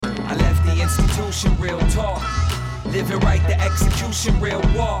institution, real talk. Living right, the execution, real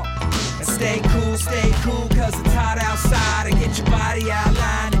walk. And stay cool, cause it's hot outside. And get your body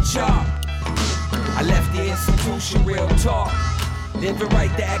outlined and chalk. I left the institution, real talk. Living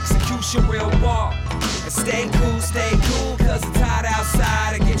right, the execution, real walk. And stay cool, cause it's hot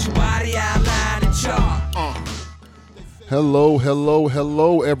outside. And get your body outlined and chalk. Hello,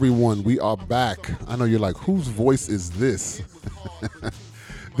 everyone. We are back. I know you're like, whose voice is this?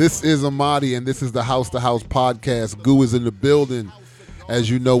 This is Amadi, and this is the House to House podcast. Goo is in the building. As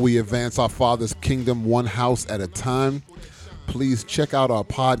you know, we advance our Father's kingdom one house at a time. Please check out our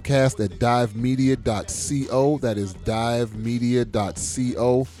podcast at divemedia.co. That is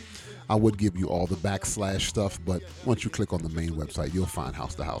divemedia.co. I would give you all the / stuff, but once you click on the main website, you'll find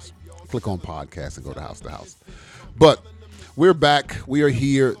House to House. Click on podcast and go to House to House. But we're back. We are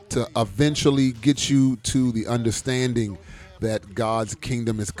here to eventually get you to the understanding that God's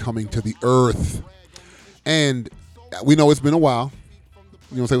kingdom is coming to the earth. And we know it's been a while.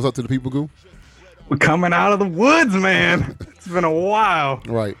 You want to say what's up to the people, Goo? We're coming out of the woods, man. It's been a while.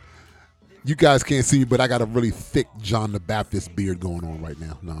 Right. You guys can't see me, but I got a really thick John the Baptist beard going on right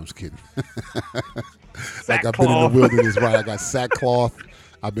now. No, I'm just kidding. Like I've been in the wilderness, right? I got sackcloth.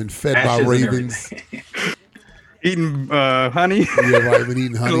 I've been fed by ravens. Eating honey. Yeah, right. I've been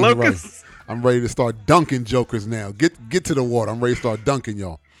eating honey. Locusts. Right. I'm ready to start dunking jokers now. Get to the water. I'm ready to start dunking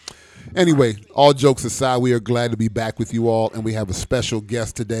y'all. Anyway, all jokes aside, we are glad to be back with you all, and we have a special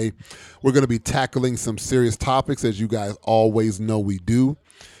guest today. We're going to be tackling some serious topics, as you guys always know we do.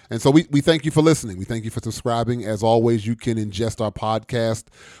 And so we thank you for listening. We thank you for subscribing. As always, you can ingest our podcast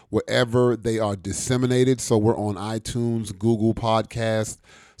wherever they are disseminated. So we're on iTunes, Google Podcast,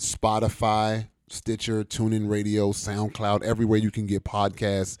 Spotify, Stitcher, TuneIn Radio, SoundCloud, everywhere you can get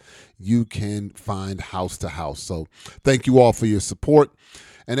podcasts, you can find House to House. So thank you all for your support.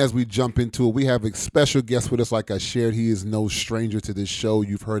 And as we jump into it, we have a special guest with us. Like I shared, he is no stranger to this show.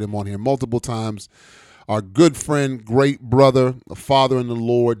 You've heard him on here multiple times. Our good friend, great brother, a father in the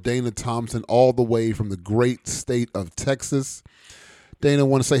Lord, Dana Thompson, all the way from the great state of Texas. Dana, I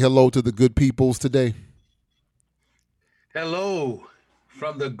want to say hello to the good peoples today. Hello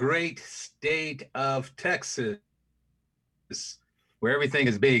from the great state of Texas, where everything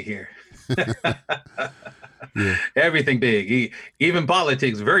is big here. Yeah. Everything big, even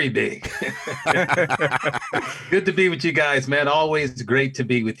politics, very big. Good to be with you guys, man. Always great to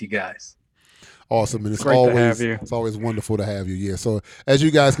be with you guys. Awesome, and it's always wonderful to have you. Yeah. So as you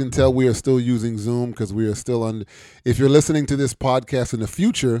guys can tell, we are still using Zoom because we are still on. If you're listening to this podcast in the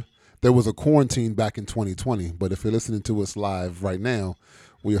future, there was a quarantine back in 2020. But if you're listening to us live right now,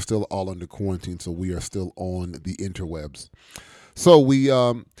 we are still all under quarantine, so we are still on the interwebs. So we're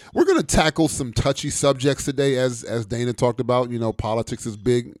going to tackle some touchy subjects today, as Dana talked about. You know, politics is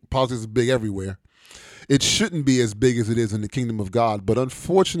big. Politics is big everywhere. It shouldn't be as big as it is in the kingdom of God. But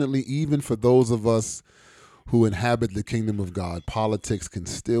unfortunately, even for those of us who inhabit the kingdom of God, politics can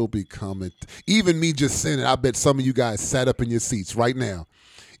still become it. Even me just saying it, I bet some of you guys sat up in your seats right now.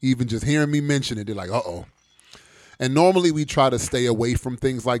 Even just hearing me mention it, they're like, uh-oh. And normally we try to stay away from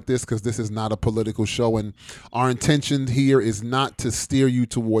things like this because this is not a political show. And our intention here is not to steer you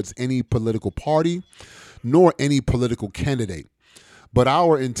towards any political party nor any political candidate. But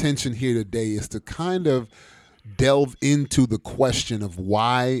our intention here today is to kind of delve into the question of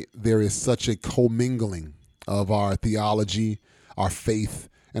why there is such a commingling of our theology, our faith,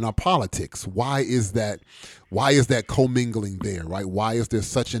 and our politics. Why is that commingling there, right? Why is there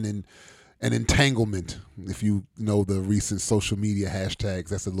such an entanglement? If you know the recent social media hashtags,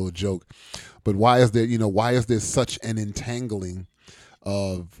 that's a little joke. But why is there such an entangling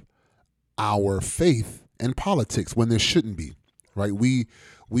of our faith and politics when there shouldn't be? Right? We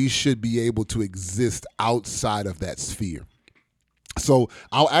should be able to exist outside of that sphere. So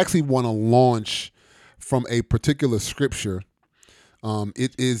I'll actually want to launch from a particular scripture.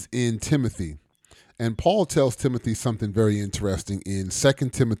 It is in Timothy. And Paul tells Timothy something very interesting in 2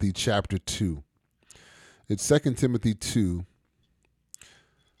 Timothy chapter 2. It's 2 Timothy 2,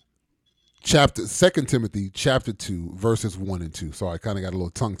 chapter 2, verses 1 and 2. Sorry, I kind of got a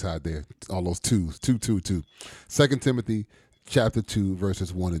little tongue-tied there. All those twos, 2. 2 Timothy chapter 2,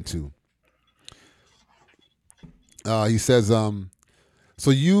 verses 1 and 2. He says,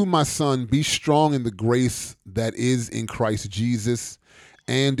 so you, my son, be strong in the grace that is in Christ Jesus,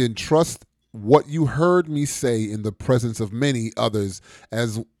 and entrust what you heard me say in the presence of many others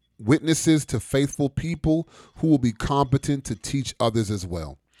as witnesses to faithful people who will be competent to teach others as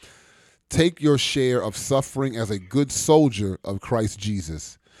well. Take your share of suffering as a good soldier of Christ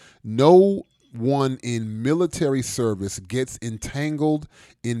Jesus. Know one in military service gets entangled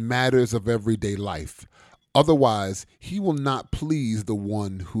in matters of everyday life. Otherwise, he will not please the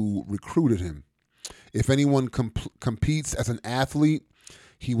one who recruited him. If anyone competes as an athlete,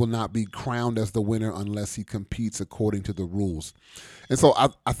 he will not be crowned as the winner unless he competes according to the rules. And so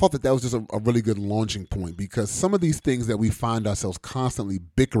I thought that was just a really good launching point, because some of these things that we find ourselves constantly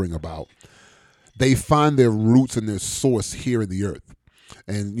bickering about, they find their roots and their source here in the earth.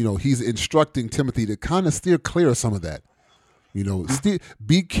 And, he's instructing Timothy to kind of steer clear of some of that.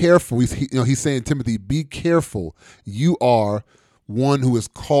 Be careful. He's saying, Timothy, be careful. You are one who is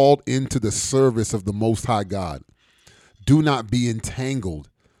called into the service of the Most High God. Do not be entangled.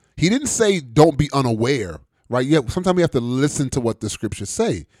 He didn't say don't be unaware, right? Yeah, sometimes we have to listen to what the scriptures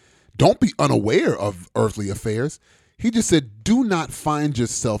say. Don't be unaware of earthly affairs. He just said, do not find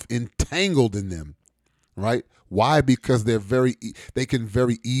yourself entangled in them, right? Why? Because they can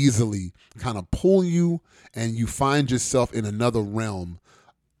very easily kind of pull you, and you find yourself in another realm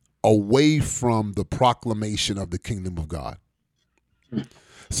away from the proclamation of the kingdom of God.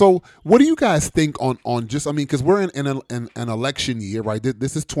 So what do you guys think on just, because we're in an election year, right?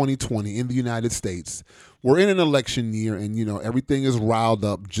 This is 2020 in the United States. We're in an election year, and, everything is riled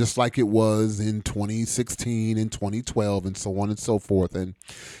up just like it was in 2016 and 2012 and so on and so forth. And,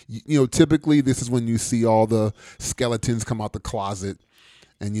 typically this is when you see all the skeletons come out the closet,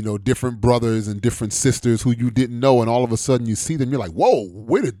 and, different brothers and different sisters who you didn't know. And all of a sudden you see them, you're like, whoa,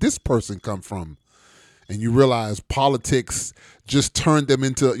 where did this person come from? And you realize politics just turned them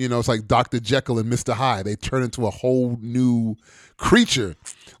into, it's like Dr. Jekyll and Mr. Hyde. They turn into a whole new creature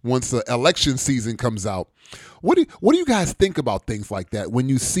once the election season comes out. What do you guys think about things like that when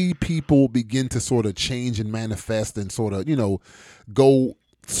you see people begin to sort of change and manifest and sort of, go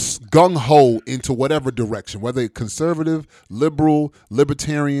gung-ho into whatever direction, whether conservative, liberal,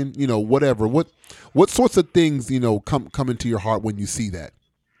 libertarian, whatever. What sorts of things, come into your heart when you see that?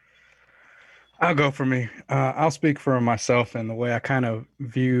 I'll go for me. I'll speak for myself and the way I kind of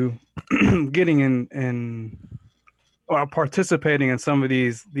view getting in or participating in some of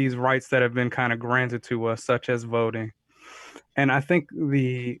these rights that have been kind of granted to us, such as voting. And I think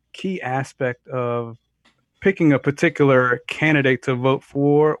the key aspect of picking a particular candidate to vote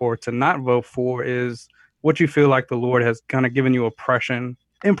for or to not vote for is what you feel like the Lord has kind of given you impression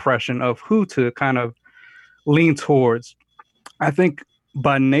of who to kind of lean towards. I think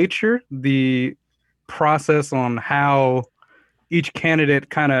by nature, the process on how each candidate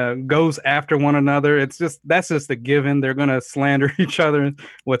kind of goes after one another, that's just a given. They're going to slander each other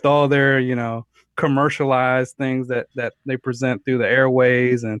with all their, commercialized things that they present through the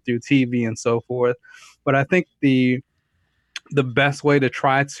airways and through TV and so forth. But I think the best way to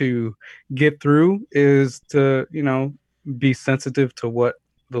try to get through is to, be sensitive to what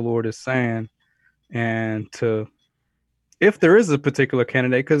the Lord is saying, and to, if there is a particular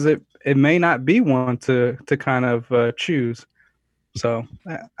candidate, because it may not be one to kind of choose. So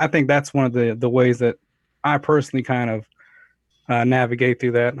I think that's one of the ways that I personally kind of navigate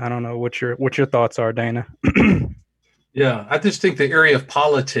through that. I don't know what your thoughts are, Dana. Yeah, I just think the area of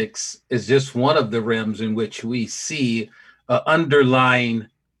politics is just one of the realms in which we see underlying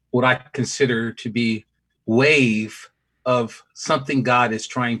what I consider to be wave of something God is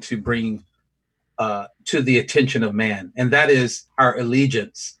trying to bring to the attention of man. And that is our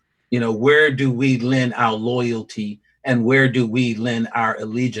allegiance. Where do we lend our loyalty and where do we lend our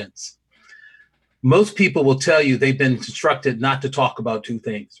allegiance? Most people will tell you they've been instructed not to talk about two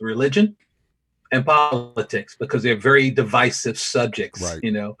things, religion and politics, because they're very divisive subjects,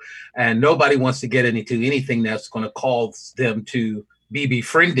 right. And nobody wants to get into anything that's going to cause them to be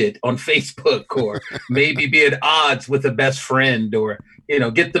befriended on Facebook, or maybe be at odds with a best friend, or,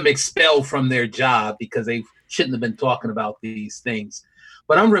 get them expelled from their job because they shouldn't have been talking about these things.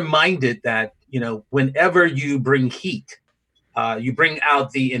 But I'm reminded that, whenever you bring heat, you bring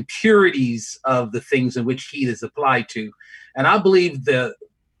out the impurities of the things in which heat is applied to. And I believe the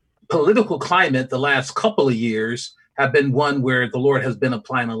political climate the last couple of years have been one where the Lord has been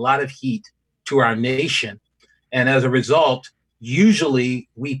applying a lot of heat to our nation. And as a result, usually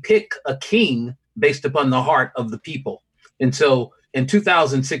we pick a king based upon the heart of the people. And so in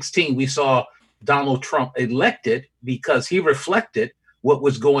 2016, we saw Donald Trump elected because he reflected what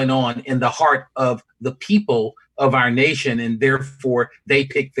was going on in the heart of the people of our nation, and therefore they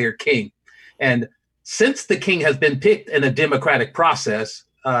picked their king. And since the king has been picked in a democratic process,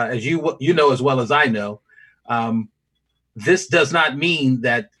 as you know as well as I know, this does not mean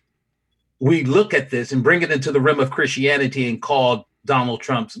that we look at this and bring it into the realm of Christianity and call Donald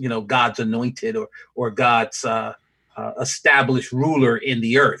Trump's, God's anointed or God's established ruler in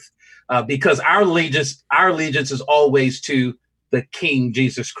the earth. because our allegiance is always to the King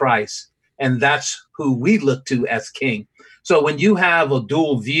Jesus Christ, and that's who we look to as King. So when you have a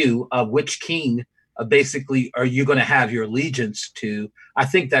dual view of which king basically are you going to have your allegiance to, I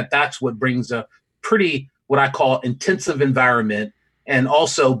think that that's what brings a pretty, what I call, intensive environment. And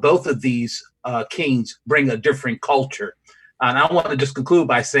also both of these kings bring a different culture. And I want to just conclude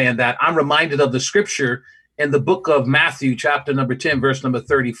by saying that I'm reminded of the scripture in the book of Matthew, chapter number 10, verse number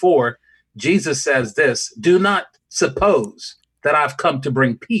 34. Jesus says this: do not suppose that I've come to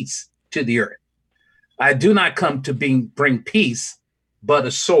bring peace to the earth. I do not come to bring peace, but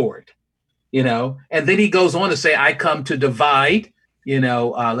a sword, And then he goes on to say, I come to divide,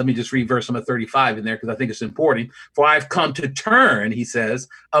 let me just read verse number 35 in there, because I think it's important. For I've come to turn, he says,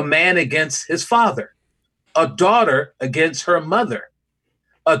 a man against his father, a daughter against her mother,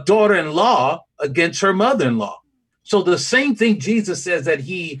 a daughter-in-law against her mother-in-law. So the same thing Jesus says, that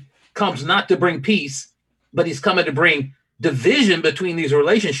he comes not to bring peace, but he's coming to bring division between these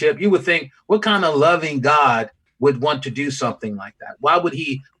relationships. You would think, what kind of loving God would want to do something like that? Why would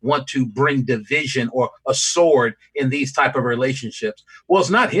he want to bring division or a sword in these type of relationships? Well, it's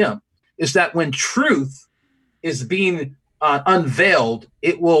not him. It's that when truth is being unveiled,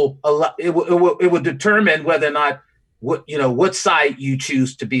 it will determine whether or not what side you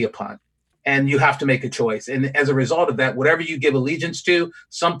choose to be upon. And you have to make a choice. And as a result of that, whatever you give allegiance to,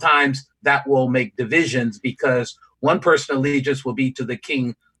 sometimes that will make divisions, because one person allegiance will be to the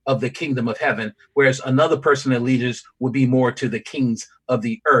king of the kingdom of heaven, whereas another person allegiance would be more to the kings of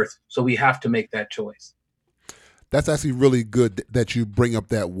the earth. So we have to make that choice. That's actually really good that you bring up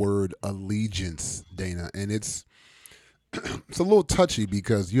that word allegiance, Dana. And it's a little touchy,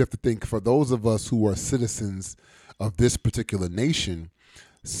 because you have to think, for those of us who are citizens of this particular nation,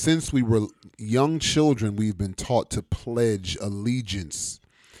 since we were young children, we've been taught to pledge allegiance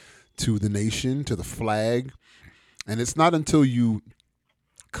to the nation, to the flag. And it's not until you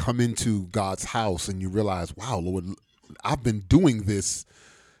come into God's house and you realize, wow, Lord, I've been doing this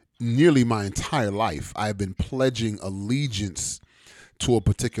nearly my entire life. I've been pledging allegiance to a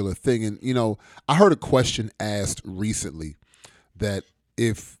particular thing. And, I heard a question asked recently that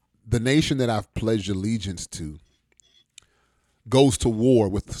if the nation that I've pledged allegiance to goes to war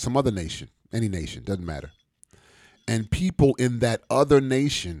with some other nation, any nation, doesn't matter, and people in that other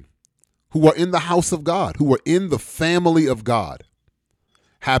nation who are in the house of God, who are in the family of God,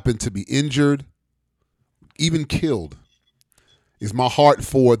 happen to be injured, even killed, is my heart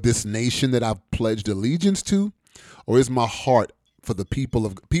for this nation that I've pledged allegiance to, or is my heart for the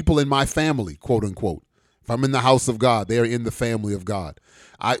people in my family, quote unquote? If I'm in the house of God, they are in the family of God.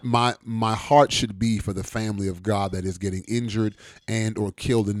 My heart should be for the family of God that is getting injured and or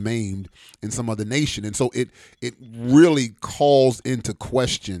killed and maimed in some other nation. And so it really calls into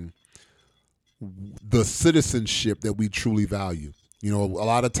question the citizenship that we truly value. A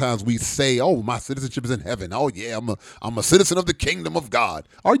lot of times we say, oh, my citizenship is in heaven. Oh yeah, I'm a citizen of the kingdom of God.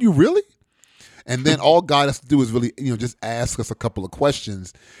 Are you really? And then all God has to do is really, just ask us a couple of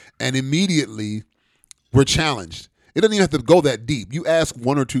questions, and immediately we're challenged. It doesn't even have to go that deep. You ask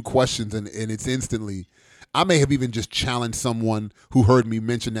one or two questions and it's instantly, I may have even just challenged someone who heard me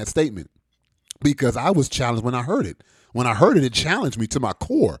mention that statement, because I was challenged when I heard it. When I heard it, it challenged me to my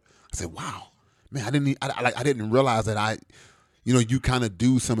core. I said, wow, man, I didn't realize that you kind of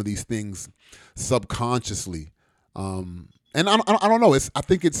do some of these things subconsciously. And I don't know. I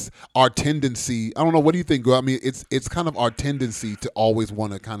think it's our tendency. I don't know. What do you think, Go? I mean, it's kind of our tendency to always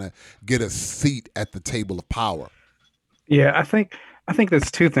want to kind of get a seat at the table of power. Yeah, I think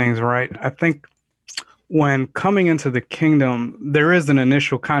there's two things, right? I think when coming into the kingdom, there is an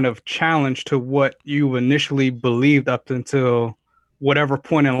initial kind of challenge to what you initially believed up until whatever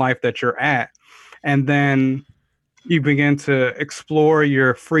point in life that you're at. And then you begin to explore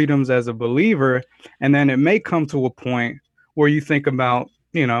your freedoms as a believer. And then it may come to a point where you think about,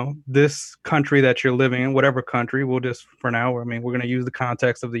 this country that you're living in, whatever country, we'll just, for now, we're going to use the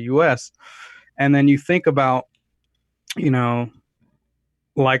context of the US. And then you think about,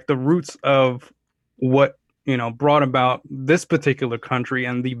 like the roots of what, brought about this particular country,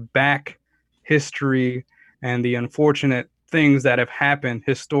 and the back history and the unfortunate things that have happened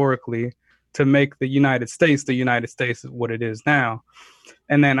historically to make the United States what it is now.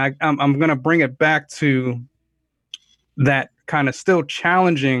 And then I'm going to bring it back to that kind of still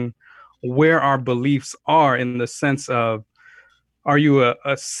challenging where our beliefs are, in the sense of, are you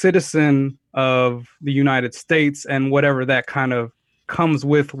a citizen of the United States and whatever that kind of comes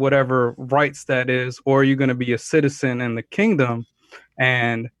with, whatever rights that is, or are you going to be a citizen in the kingdom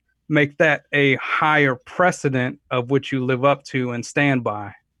and make that a higher precedent of which you live up to and stand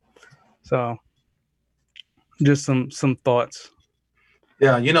by? So just some thoughts.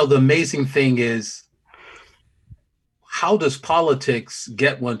 Yeah, the amazing thing is, how does politics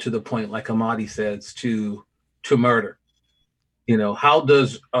get one to the point, like Amadi says, to murder? How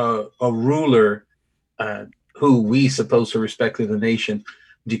does a ruler who we supposed to respect as a nation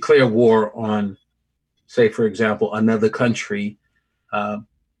declare war on, say, for example, another country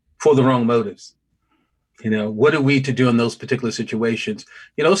for the wrong motives? What are we to do in those particular situations?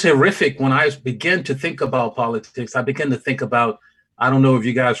 It's horrific. When I begin to think about politics, I begin to think about, I don't know if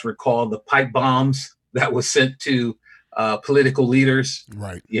you guys recall the pipe bombs that was sent to political leaders.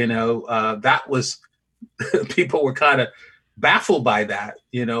 Right. That was, people were kind of baffled by that.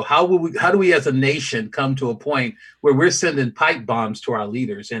 How do we as a nation come to a point where we're sending pipe bombs to our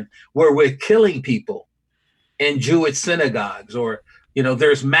leaders, and where we're killing people in Jewish synagogues, or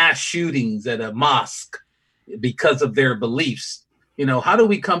there's mass shootings at a mosque because of their beliefs? How do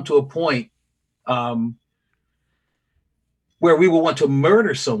we come to a point where we will want to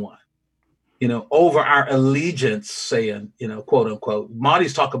murder someone, over our allegiance, saying, quote unquote?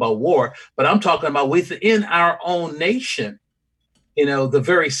 Marty's talk about war, but I'm talking about within our own nation. The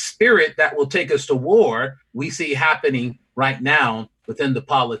very spirit that will take us to war, we see happening right now within the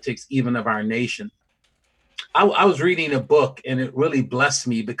politics, even of our nation. I was reading a book, and it really blessed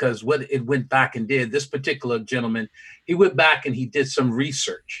me, because what it went back and did, this particular gentleman, he went back and he did some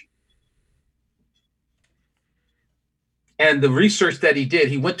research. And the research that he did,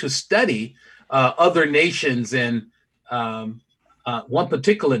 he went to study other nations, and one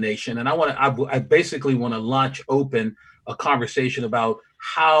particular nation. And I basically want to launch open a conversation about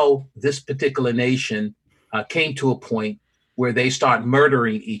how this particular nation came to a point where they start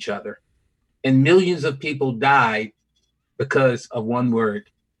murdering each other. And millions of people died because of one word,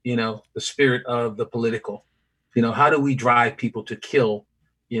 the spirit of the political. How do we drive people to kill,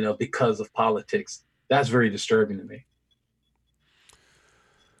 because of politics? That's very disturbing to me.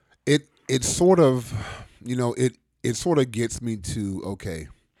 It sort of, it sort of gets me to, okay,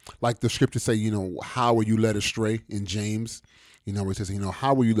 like the scriptures say, how were you led astray in James? Where it says,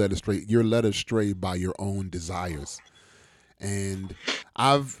 how were you led astray? You're led astray by your own desires. And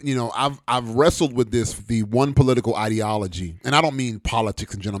I've wrestled with the one political ideology, and I don't mean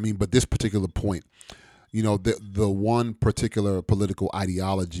politics in general, but this particular point. The one particular political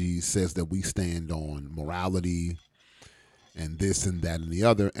ideology says that we stand on morality and this and that and the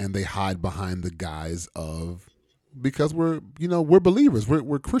other, and they hide behind the guise of, because we're believers,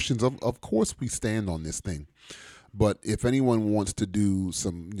 we're Christians, of course we stand on this thing. But if anyone wants to do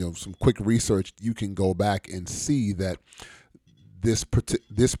some quick research, you can go back and see that this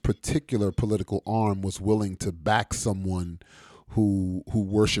particular political arm was willing to back someone who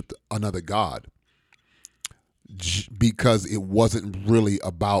worshipped another god, because it wasn't really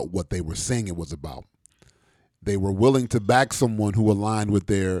about what they were saying it was about. They were willing to back someone who aligned with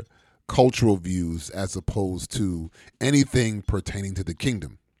their cultural views as opposed to anything pertaining to the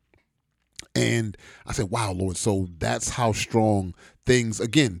kingdom. And I said, wow, Lord, so that's how strong things,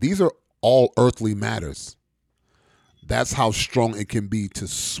 again, these are all earthly matters. That's how strong it can be to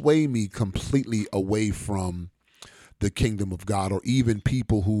sway me completely away from the kingdom of God, or even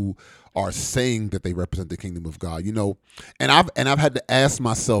people who are saying that they represent the kingdom of God. And I've had to ask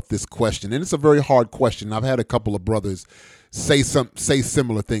myself this question, and it's a very hard question. I've had a couple of brothers say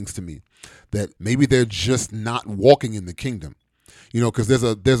similar things to me, that maybe they're just not walking in the kingdom. Because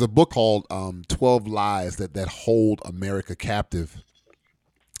there's a book called 12 Lies that hold America captive.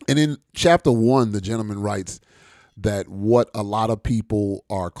 And in chapter 1, the gentleman writes that what a lot of people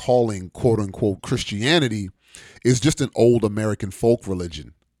are calling, quote unquote, Christianity is just an old American folk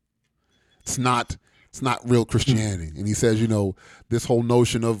religion. It's not real Christianity. And he says, this whole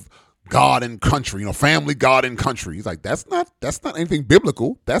notion of God and country, family, God and country. He's like, that's not anything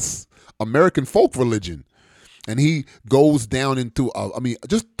biblical. That's American folk religion. And he goes down into,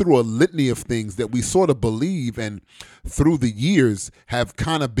 just through a litany of things that we sort of believe, and through the years have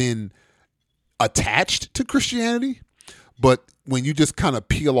kind of been attached to Christianity. But when you just kind of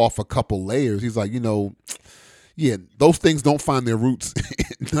peel off a couple layers, he's like, yeah, those things don't find their roots.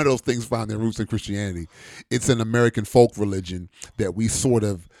 None of those things find their roots in Christianity. It's an American folk religion that we sort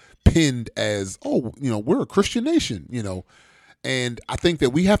of pinned as, we're a Christian nation, And I think that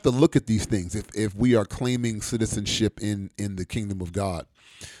we have to look at these things if we are claiming citizenship in the kingdom of God.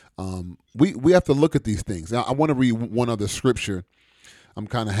 We have to look at these things. Now, I want to read one other scripture. I'm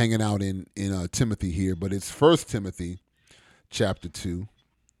kind of hanging out in Timothy here, but it's 1 Timothy chapter 2,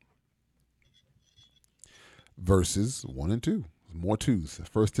 verses 1 and 2. More twos.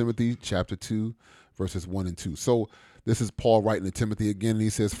 1 Timothy chapter 2, verses 1 and 2. So This is Paul writing to Timothy again, and he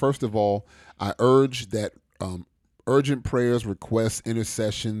says, first of all, I urge that urgent prayers, requests,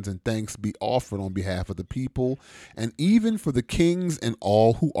 intercessions, and thanks be offered on behalf of the people, and even for the kings and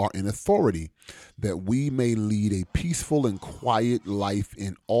all who are in authority, that we may lead a peaceful and quiet life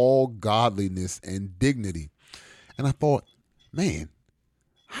in all godliness and dignity. And I thought, man,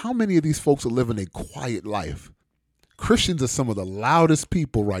 how many of these folks are living a quiet life? Christians are some of the loudest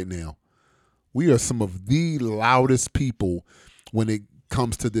people right now. We are some of the loudest people when it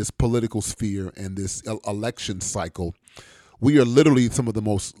comes to this political sphere and this election cycle. We are literally some of the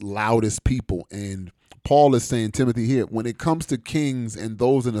most loudest people. And Paul is saying, Timothy, here, when it comes to kings and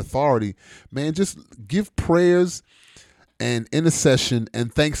those in authority, man, just give prayers and intercession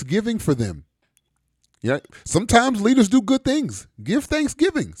and thanksgiving for them. Yeah. Sometimes leaders do good things. Give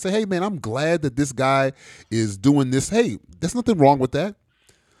thanksgiving. Say, hey, man, I'm glad that this guy is doing this. Hey, there's nothing wrong with that.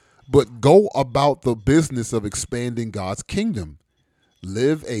 But go about the business of expanding God's kingdom.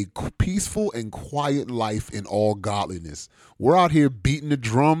 Live a peaceful and quiet life in all godliness. We're out here beating the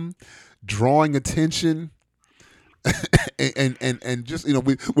drum, drawing attention, and just,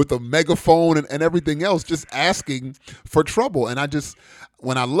 with a megaphone and everything else, just asking for trouble. And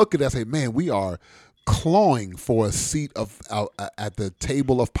when I look at it, I say, man, we are clawing for a seat at the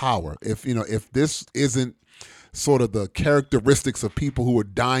table of power. If this isn't sort of the characteristics of people who are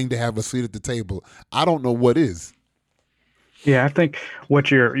dying to have a seat at the table, I don't know what is. Yeah, I think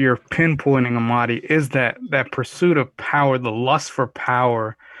what you're pinpointing, Amadi, is that pursuit of power, the lust for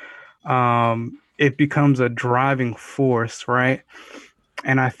power. It becomes a driving force, right?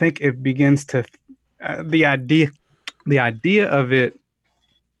 And I think it begins to the idea of it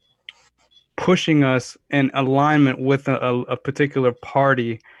pushing us in alignment with a particular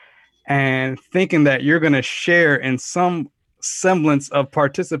party, and thinking that you're going to share in some semblance of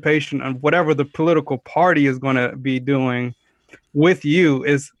participation on whatever the political party is going to be doing with you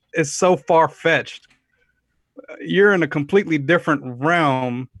is so far-fetched. You're in a completely different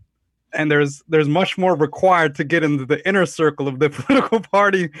realm, and there's much more required to get into the inner circle of the political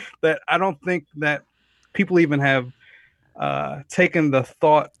party that I don't think that people even have taken the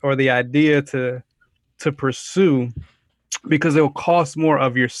thought or the idea to pursue, because it will cost more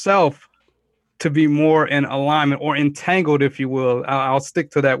of yourself to be more in alignment or entangled, if you will. I'll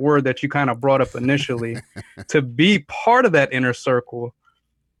stick to that word that you kind of brought up initially. To be part of that inner circle,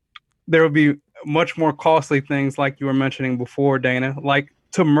 there will be much more costly things, like you were mentioning before, Dana, like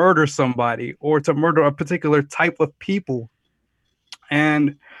to murder somebody or to murder a particular type of people.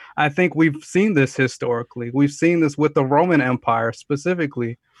 And I think we've seen this historically. We've seen this with the Roman Empire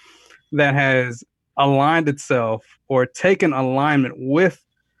specifically, that has aligned itself or taken alignment with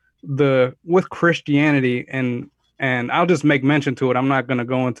Christianity, and I'll just make mention to it. I'm not going to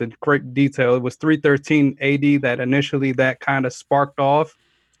go into great detail. It was 313 AD that initially that kind of sparked off,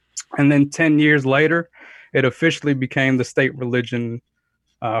 and then 10 years later, it officially became the state religion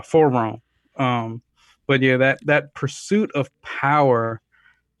for Rome. But yeah, that pursuit of power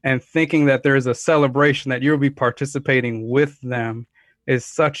and thinking that there is a celebration that you'll be participating with them is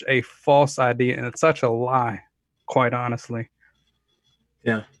such a false idea, and it's such a lie, quite honestly.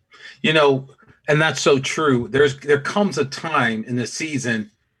 Yeah. And that's so true. There comes a time in the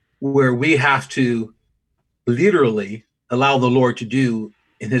season where we have to literally allow the Lord to do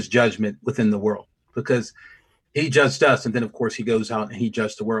in his judgment within the world, because he judged us. And then, of course, he goes out and he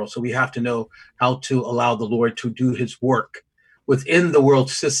judged the world. So we have to know how to allow the Lord to do his work within the world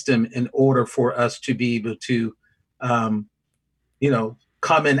system in order for us to be able to,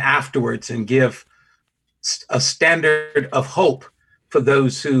 come in afterwards and give a standard of hope for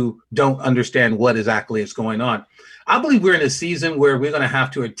those who don't understand what exactly is going on. I believe we're in a season where we're going to have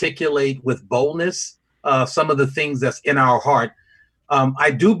to articulate with boldness some of the things that's in our heart.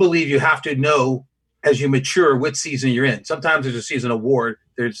 I do believe you have to know as you mature what season you're in. Sometimes there's a season of war.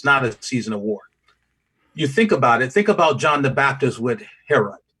 There's not a season of war. You think about it. Think about John the Baptist with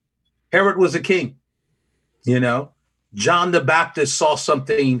Herod. Herod was a king. John the Baptist saw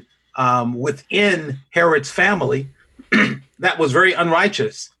something within Herod's family that was very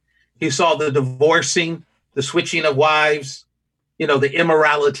unrighteous. He saw the divorcing, the switching of wives, the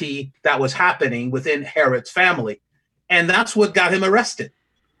immorality that was happening within Herod's family. And that's what got him arrested.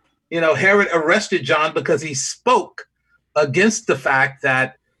 Herod arrested John because he spoke against the fact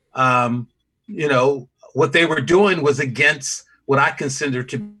that, what they were doing was against what I consider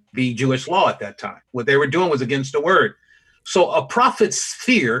to be Jewish law at that time. What they were doing was against the word. So a prophet's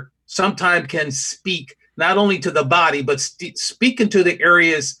fear sometimes can speak not only to the body, but speak into the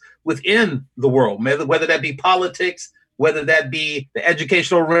areas within the world, whether that be politics, whether that be the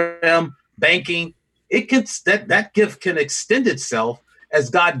educational realm, banking, it can that gift can extend itself as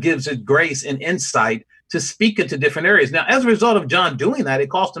God gives it grace and insight to speak into different areas. Now, as a result of John doing that, it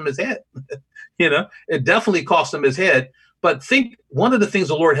cost him his head. It definitely cost him his head. But think one of the things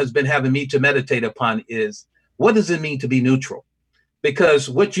the Lord has been having me to meditate upon is, what does it mean to be neutral? Because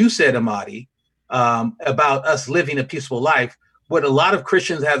what you said, Amadi, about us living a peaceful life, what a lot of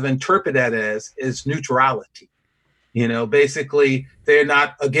Christians have interpreted that as is neutrality. Basically, they're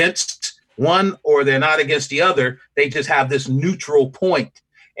not against one or they're not against the other. They just have this neutral point.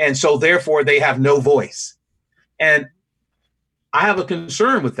 And so therefore, they have no voice. And I have a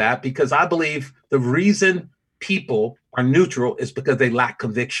concern with that, because I believe the reason people are neutral is because they lack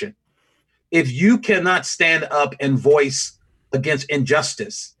conviction. If you cannot stand up and voice against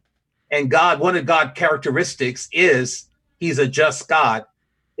injustice, and one of God's characteristics is he's a just God.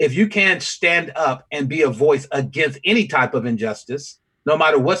 If you can't stand up and be a voice against any type of injustice, no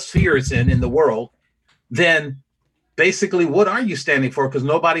matter what sphere it's in the world, then basically what are you standing for? Because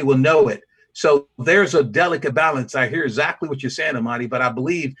nobody will know it. So there's a delicate balance. I hear exactly what you're saying, Amadi, but I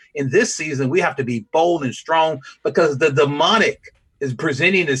believe in this season, we have to be bold and strong, because the demonic is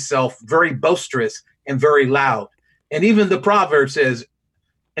presenting itself very boisterous and very loud. And even the proverb says,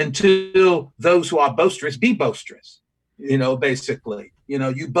 until those who are boisterous be boisterous, basically,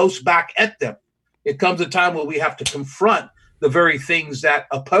 you boast back at them. It comes a time where we have to confront the very things that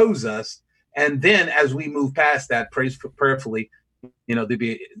oppose us. And then as we move past that, prayerfully,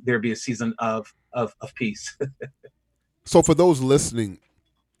 there be a season of peace. So for those listening,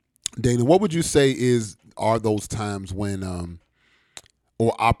 Dana, what would you say are those times when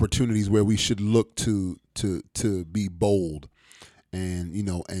or opportunities where we should look to be bold and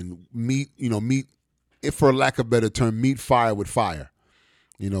and meet, if for lack of a better term, meet fire with fire,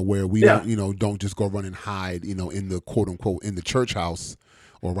 where we don't just go run and hide, in the quote unquote in the church house,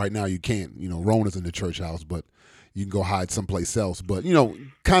 or right now you can't, Rona's in the church house, but you can go hide someplace else. But,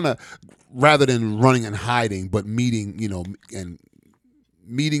 kind of rather than running and hiding, but meeting, and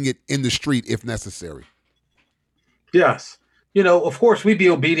meeting it in the street if necessary. Yes. Of course, we be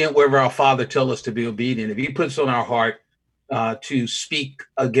obedient wherever our Father tells us to be obedient. If he puts on our heart to speak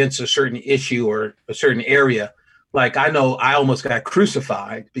against a certain issue or a certain area, like I know I almost got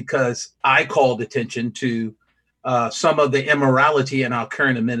crucified because I called attention to some of the immorality in our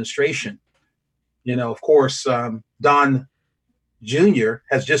current administration. Of course, Don Jr.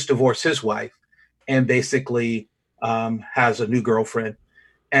 has just divorced his wife and basically has a new girlfriend.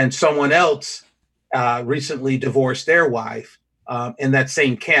 And someone else recently divorced their wife in that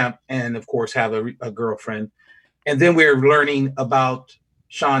same camp, and of course have a girlfriend. And then we're learning about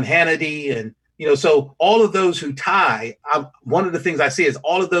Sean Hannity. And, so all of those who tie, one of the things I see is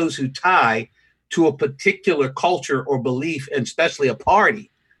all of those who tie to a particular culture or belief, and especially a party,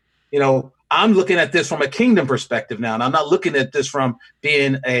 I'm looking at this from a kingdom perspective now, and I'm not looking at this from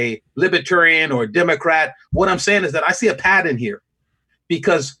being a libertarian or a Democrat. What I'm saying is that I see a pattern here,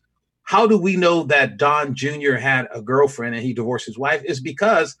 because how do we know that Don Jr. had a girlfriend and he divorced his wife? Is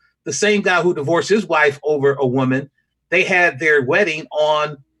because the same guy who divorced his wife over a woman, they had their wedding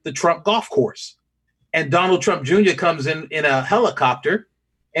on the Trump golf course. And Donald Trump Jr. comes in a helicopter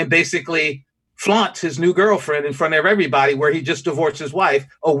and basically flaunts his new girlfriend in front of everybody, where he just divorced his wife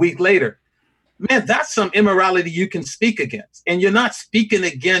a week later. Man, that's some immorality you can speak against. And you're not speaking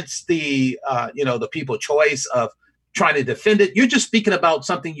against the people's choice of trying to defend it. You're just speaking about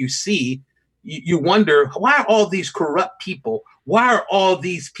something you see. You wonder, why are all these corrupt people? Why are all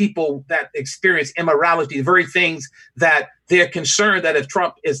these people that experience immorality, the very things that they're concerned that if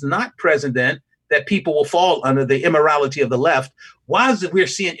Trump is not president, that people will fall under the immorality of the left? Why is it we're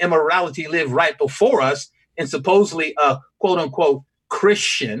seeing immorality live right before us in supposedly a quote unquote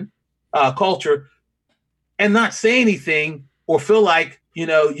Christian culture, and not say anything or feel like,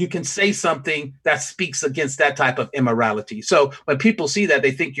 you can say something that speaks against that type of immorality? So when people see that,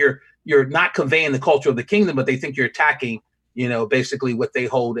 they think you're not conveying the culture of the kingdom, but they think you're attacking, basically what they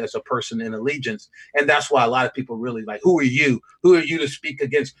hold as a person in allegiance. And that's why a lot of people really like, who are you? Who are you to speak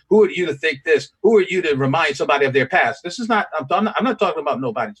against? Who are you to think this? Who are you to remind somebody of their past? This is not, I'm not talking about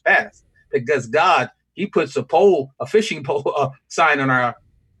nobody's past, because God, he puts a fishing pole sign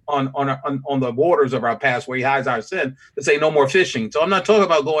on the waters of our past, where he hides our sin, to say no more fishing. So I'm not talking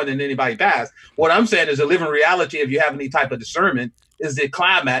about going in anybody's past. What I'm saying is a living reality, if you have any type of discernment, is the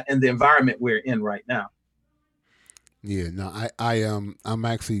climate and the environment we're in right now. Yeah, no, I'm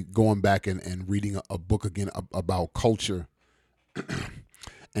actually going back and reading a book again about culture.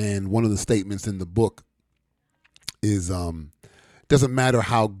 And one of the statements in the book is doesn't matter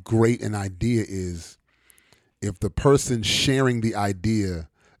how great an idea is, if the person sharing the idea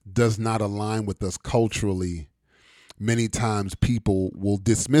does not align with us culturally, many times people will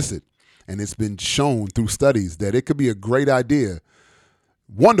dismiss it. And it's been shown through studies that it could be a great idea,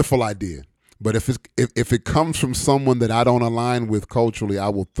 wonderful idea. But if it comes from someone that I don't align with culturally, I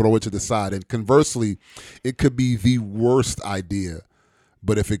will throw it to the side. And conversely, it could be the worst idea.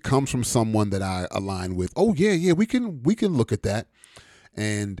 But if it comes from someone that I align with, oh yeah, we can look at that.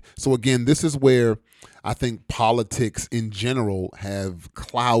 And so again, this is where I think politics in general have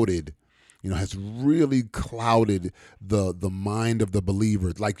clouded, has really clouded the mind of the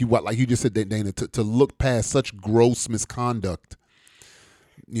believer. Like you just said, Dana, to look past such gross misconduct,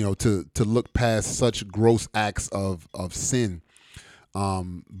 to look past such gross acts of sin.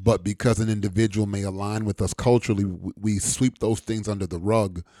 But because an individual may align with us culturally, we sweep those things under the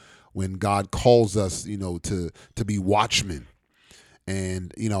rug when God calls us, to be watchmen.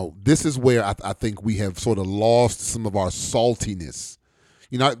 And, this is where I think we have sort of lost some of our saltiness.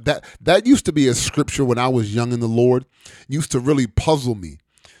 That used to be a scripture when I was young in the Lord, used to really puzzle me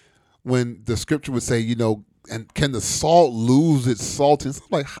when the scripture would say, and can the salt lose its saltiness? I'm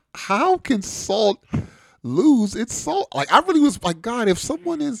like, how can salt lose its salt? Like, I really was like, God, if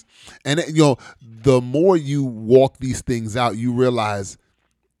someone is, and the more you walk these things out, you realize,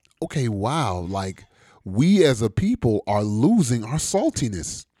 okay, wow, like we as a people are losing our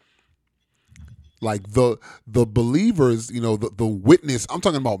saltiness. Like the believers, the witness, I'm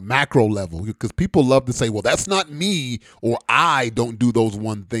talking about macro level, because people love to say, well, that's not me, or I don't do those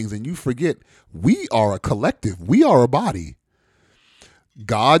one things. And you forget, we are a collective. We are a body.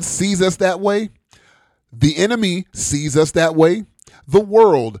 God sees us that way. The enemy sees us that way. The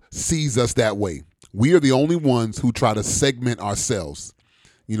world sees us that way. We are the only ones who try to segment ourselves.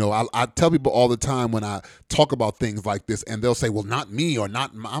 I tell people all the time when I talk about things like this, and they'll say, well, not me or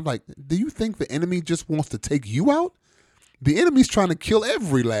not. I'm like, do you think the enemy just wants to take you out? The enemy's trying to kill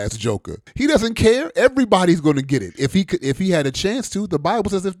every last joker. He doesn't care. Everybody's going to get it. If he had a chance to, the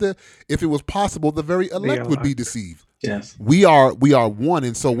Bible says if it was possible, the very elect would be deceived. Yes. We are one.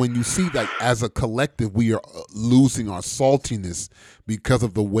 And so when you see that as a collective, we are losing our saltiness because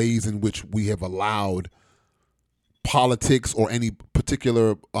of the ways in which we have allowed politics or any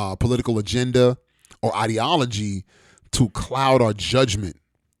particular political agenda or ideology to cloud our judgment,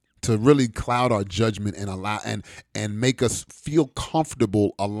 to really cloud our judgment and allow and make us feel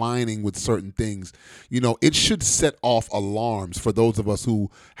comfortable aligning with certain things. It should set off alarms for those of us who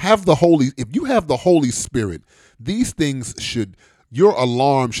have if you have the Holy Spirit, these things your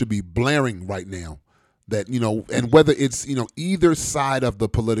alarm should be blaring right now. That, and whether it's, either side of the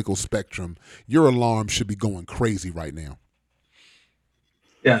political spectrum, your alarm should be going crazy right now.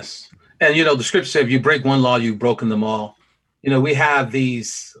 Yes. And, the scripture says, if you break one law, you've broken them all. We have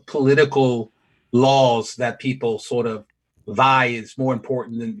these political laws that people sort of vie is more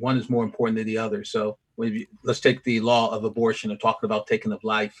important than one is more important than the other. So let's take the law of abortion and talking about taking of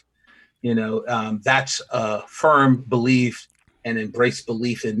life. That's a firm belief and embrace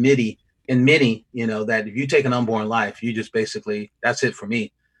belief in many, that if you take an unborn life, you just basically, that's it for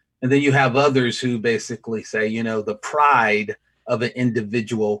me. And then you have others who basically say, the pride of an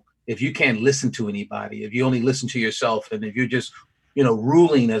individual, if you can't listen to anybody, if you only listen to yourself, and if you're just,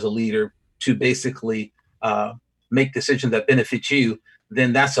 ruling as a leader to basically make decisions that benefit you,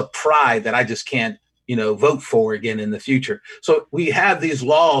 then that's a pride that I just can't, vote for again in the future. So we have these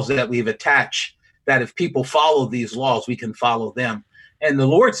laws that we've attached that if people follow these laws, we can follow them. And the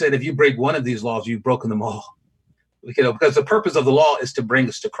Lord said, if you break one of these laws, you've broken them all. Because the purpose of the law is to bring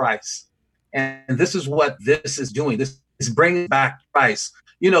us to Christ. And this is what this is doing. This is bringing back Christ.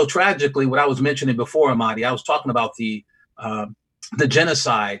 Tragically, what I was mentioning before, Amadi, I was talking about the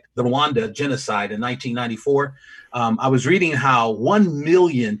genocide, the Rwanda genocide in 1994. I was reading how 1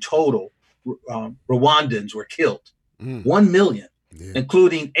 million total Rwandans were killed. 1 million,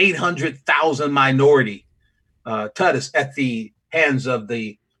 including 800,000 minority Tutsis at the hands of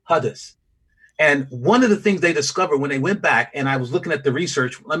the Hutus. And one of the things they discovered when they went back, and I was looking at the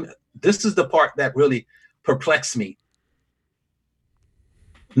research, this is the part that really perplexed me.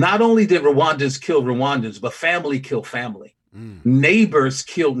 Not only did Rwandans kill Rwandans, but family killed family. Neighbors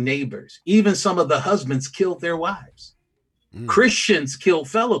killed neighbors. Even some of the husbands killed their wives. Christians killed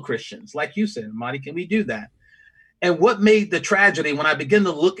fellow Christians. Like you said, Marty, can we do that? And what made the tragedy, when I begin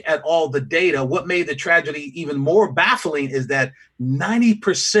to look at all the data, what made the tragedy even more baffling is that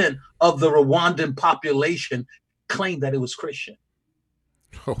 90% of the Rwandan population claimed that it was Christian.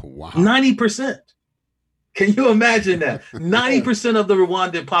 Oh, wow. 90%. Can you imagine that? 90% of the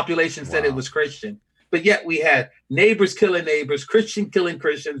Rwandan population said it was Christian. but yet we had neighbors killing neighbors, Christian killing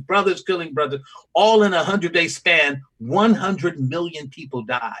Christians, brothers killing brothers, all in a 100-day span. 100 million people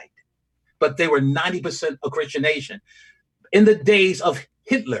died, but they were 90% a Christian nation. In the days of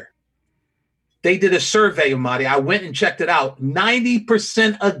Hitler, they did a survey, Marty. I went and checked it out.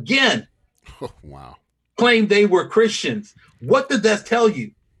 90% again wow. claimed they were Christians. What does that tell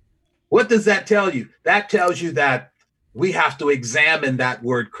you? What does that tell you? That tells you that we have to examine that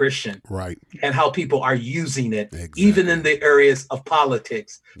word Christian, right, and how people are using it, exactly, even in the areas of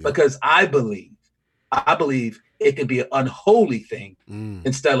politics, because I believe it can be an unholy thing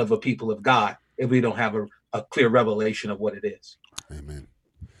instead of a people of God if we don't have a clear revelation of what it is. Amen.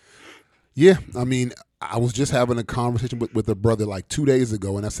 Yeah, I mean, I was just having a conversation with a brother like 2 days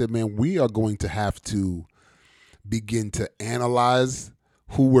ago, and I said, man, we are going to have to begin to analyze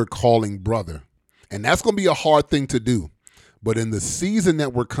who we're calling brother. And that's going to be a hard thing to do. But in the season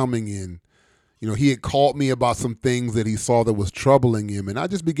that we're coming in, you know, he had called me about some things that he saw that was troubling him. And I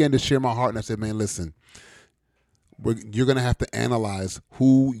just began to share my heart. And I said, man, listen, you're going to have to analyze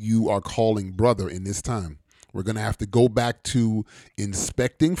who you are calling brother in this time. We're going to have to go back to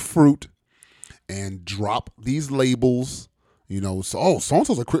inspecting fruit and drop these labels. You know, so,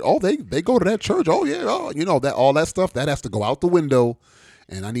 so-and-so's a Christian. Oh, they go to that church. Oh, yeah. Oh, you know, that all that stuff, that has to go out the window.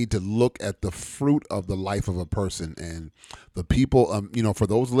 And I need to look at the fruit of the life of a person. And the people, you know, for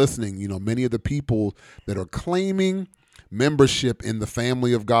those listening, you know, many of the people that are claiming membership in the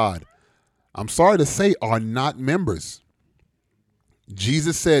family of God, I'm sorry to say, are not members.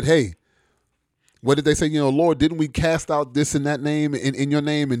 Jesus said, hey, what did they say? You know, Lord, didn't we cast out this in that name, in your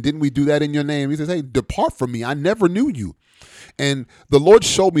name? And didn't we do that in your name? He says, hey, depart from me. I never knew you. And the Lord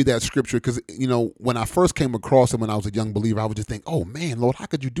showed me that scripture because, you know, when I first came across it when I was a young believer, I would just think, oh, man, Lord, how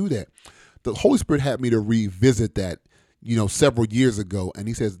could you do that? The Holy Spirit had me to revisit that, you know, several years ago. And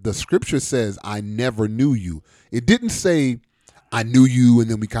he says, the scripture says, I never knew you. It didn't say I knew you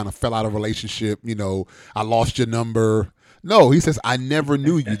and then we kind of fell out of relationship. You know, I lost your number. No, he says, I never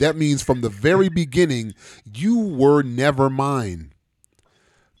knew you. That means from the very beginning, you were never mine.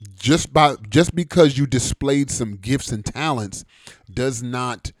 Just because you displayed some gifts and talents does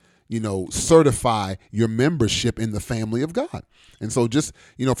not, you know, certify your membership in the family of God. And so just,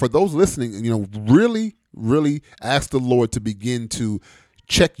 you know, for those listening, you know, really, really ask the Lord to begin to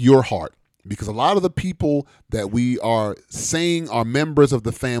check your heart, because a lot of the people that we are saying are members of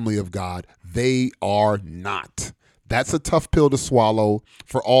the family of God, they are not. That's a tough pill to swallow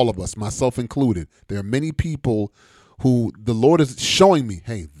for all of us, myself included. There are many people who the Lord is showing me,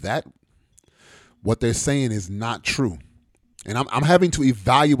 hey, that what they're saying is not true. And I'm having to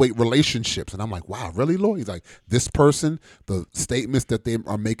evaluate relationships. And I'm like, wow, really, Lord? He's like, this person, the statements that they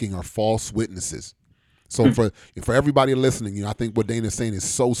are making are false witnesses. So for everybody listening, you know, I think what Dana's saying is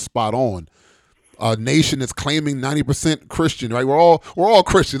so spot on. A nation that's claiming 90% Christian, right? We're all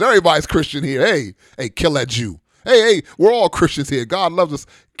Christians. Everybody's Christian here. Hey, kill that Jew. Hey, we're all Christians here. God loves us.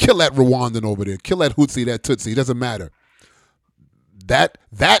 Kill that Rwandan over there. Kill that Hutsi, that Tutsi. It doesn't matter. That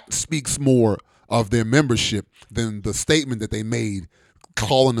speaks more of their membership than the statement that they made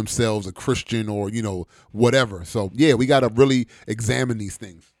calling themselves a Christian or, you know, whatever. So, yeah, we got to really examine these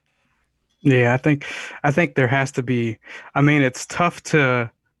things. Yeah, I think there has to be, I mean, it's tough to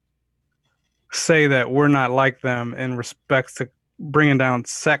say that we're not like them in respects to bringing down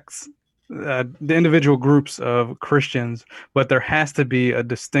sects, the individual groups of Christians, but there has to be a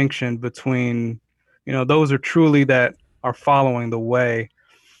distinction between, you know, those are truly that are following the way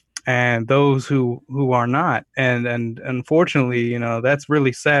and those who are not. And unfortunately, you know, that's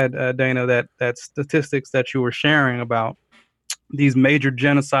really sad, Dana, that statistics that you were sharing about these major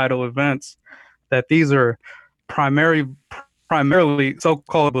genocidal events, that these are primarily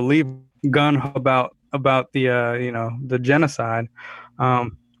so-called believe gun about the you know, the genocide.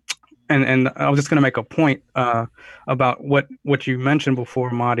 And I was just going to make a point about what you mentioned before,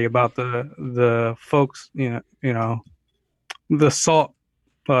 Marty, about the folks, you know, the salt,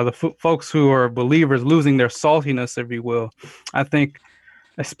 folks who are believers losing their saltiness, if you will. I think,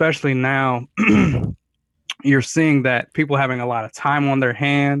 especially now, you're seeing that people having a lot of time on their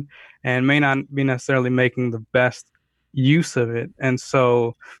hand and may not be necessarily making the best use of it. And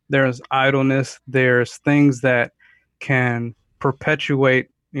so there's idleness, there's things that can perpetuate,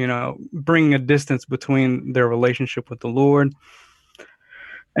 you know, bring a distance between their relationship with the Lord.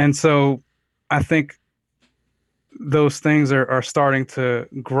 And so I think those things are starting to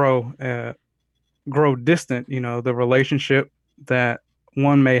grow distant, you know, the relationship that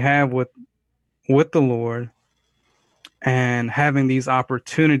one may have with the Lord, and having these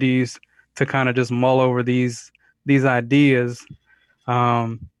opportunities to kind of just mull over these ideas.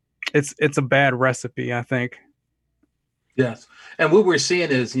 it's a bad recipe, I think. Yes. And what we're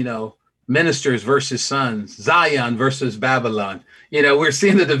seeing is, ministers versus sons, Zion versus Babylon. We're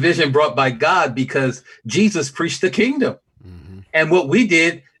seeing the division brought by God because Jesus preached the kingdom. Mm-hmm. And what we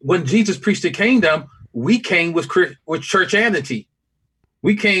did when Jesus preached the kingdom, we came with churchanity.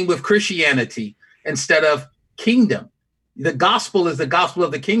 We came with Christianity instead of kingdom. The gospel is the gospel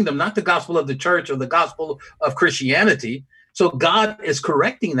of the kingdom, not the gospel of the church or the gospel of Christianity. So God is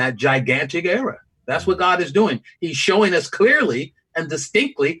correcting that gigantic error. That's what God is doing. He's showing us clearly and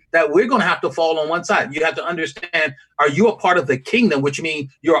distinctly that we're going to have to fall on one side. You have to understand, are you a part of the kingdom, which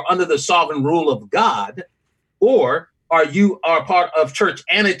means you're under the sovereign rule of God, or are you a part of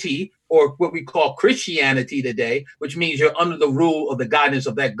churchanity, or what we call Christianity today, which means you're under the rule of the guidance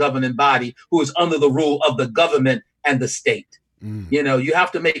of that governing body who is under the rule of the government and the state. You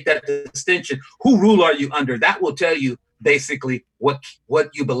have to make that distinction. Who rule are you under? That will tell you basically what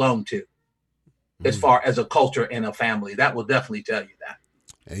you belong to as far as a culture and a family. That will definitely tell you that.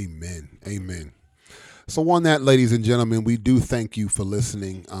 Amen. So on that, ladies and gentlemen, we do thank you for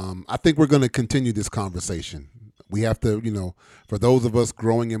listening. I think we're going to continue this conversation. We have to, for those of us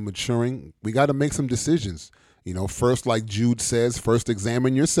growing and maturing, we got to make some decisions. First, like Jude says, first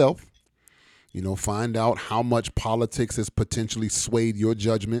examine yourself. Find out how much politics has potentially swayed your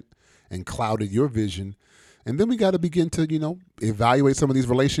judgment and clouded your vision. And then we got to begin to, evaluate some of these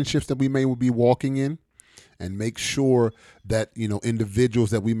relationships that we may be walking in and make sure that,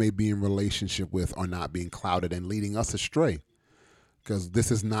 individuals that we may be in relationship with are not being clouded and leading us astray. Because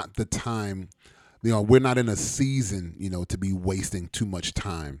this is not the time, we're not in a season, to be wasting too much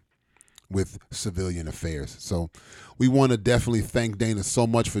time with civilian affairs. So we want to definitely thank Dana so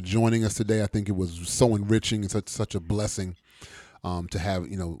much for joining us today. I think it was so enriching and such a blessing to have,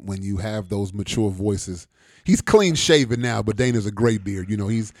 when you have those mature voices. He's clean shaven now, but Dana's a gray beard.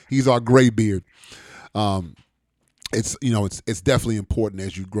 He's our gray beard. It's definitely important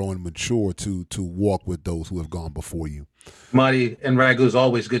as you grow and mature to walk with those who have gone before you. Marty and Ragu, it's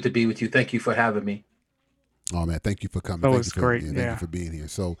always good to be with you. Thank you for having me. Oh man, thank you for coming. That was great. Thank you for being here.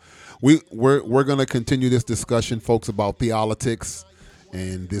 So we're going to continue this discussion, folks, about theologics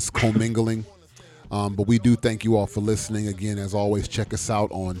and this commingling. But we do thank you all for listening. Again, as always, check us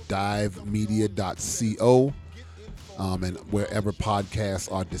out on divemedia.co and wherever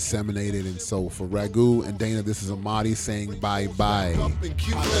podcasts are disseminated. And so for Ragu and Dana, this is Amadi saying bye-bye. I left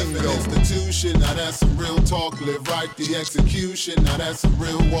an institution, now that's some real talk. Live right the execution, now that's some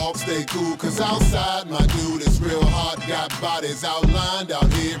real walk. Stay cool, cause outside my dude is real hot. Got bodies outlined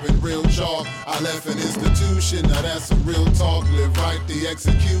out here in real chalk. I left an institution, now that's some real talk. Live right the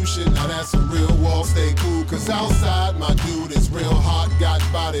execution, now that's some real walk. Stay cool, cause outside my dude is real hot. Got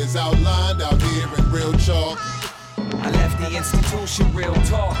bodies outlined out here in real chalk. I left the institution, real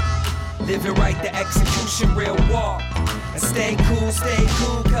talk. Living right, the execution, real walk. And stay cool,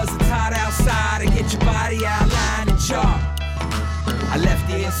 cause it's hot outside. And get your body outlined and chalk. I left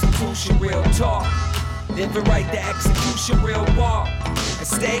the institution, real talk. Living right, the execution, real walk. And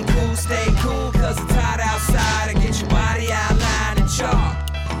stay cool, cause it's hot outside. And get your body outlined and chalk.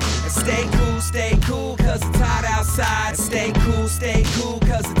 And stay cool, cause it's hot outside. And stay cool,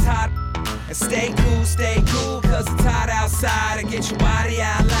 cause it's hot. And stay cool, cause it's hot outside. And get your body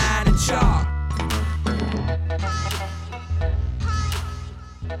outlined and chalk.